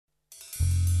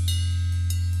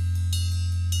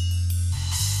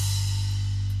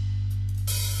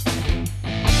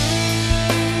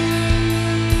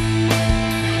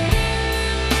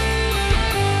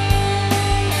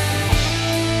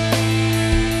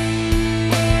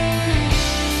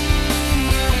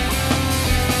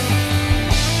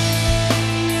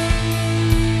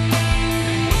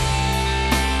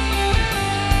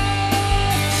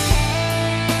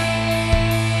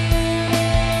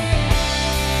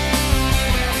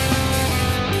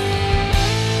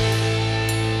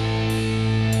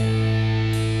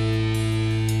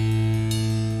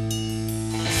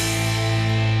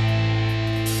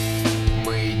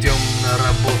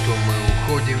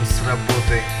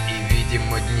работы и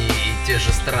видим одни и те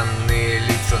же странные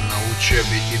лица на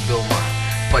учебе и дома.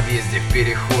 В подъезде, в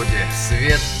переходе,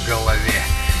 свет в голове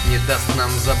не даст нам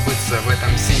забыться в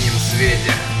этом синем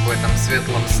свете, в этом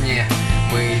светлом сне.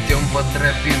 Мы идем по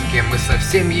тропинке, мы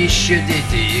совсем еще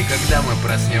дети, и когда мы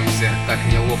проснемся, так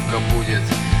неловко будет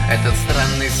этот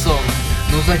странный сон.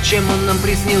 Ну зачем он нам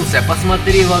приснился?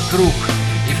 Посмотри вокруг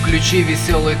и включи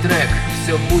веселый трек.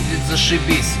 Все будет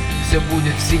зашибись, все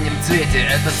будет в синем цвете.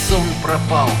 Этот сон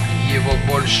пропал, его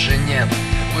больше нет.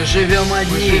 Мы живем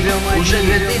одни, уже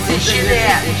 2000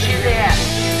 лет.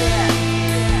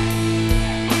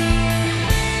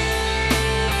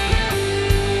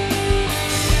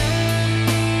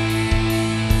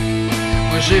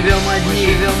 Мы живем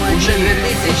одни, уже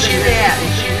 2000 лет.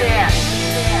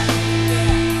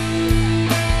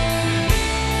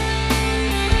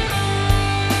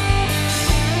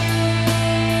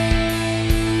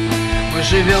 Мы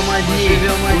живем одни,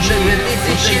 уже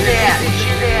 2000 лет.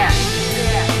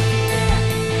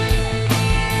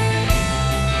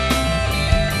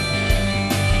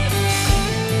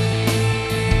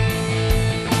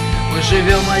 Мы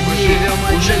живем одни,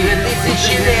 уже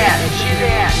 2000 лет.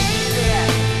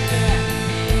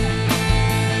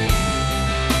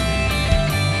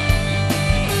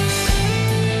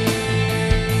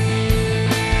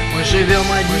 Мы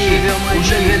живем одни,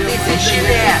 уже 2000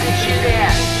 лет.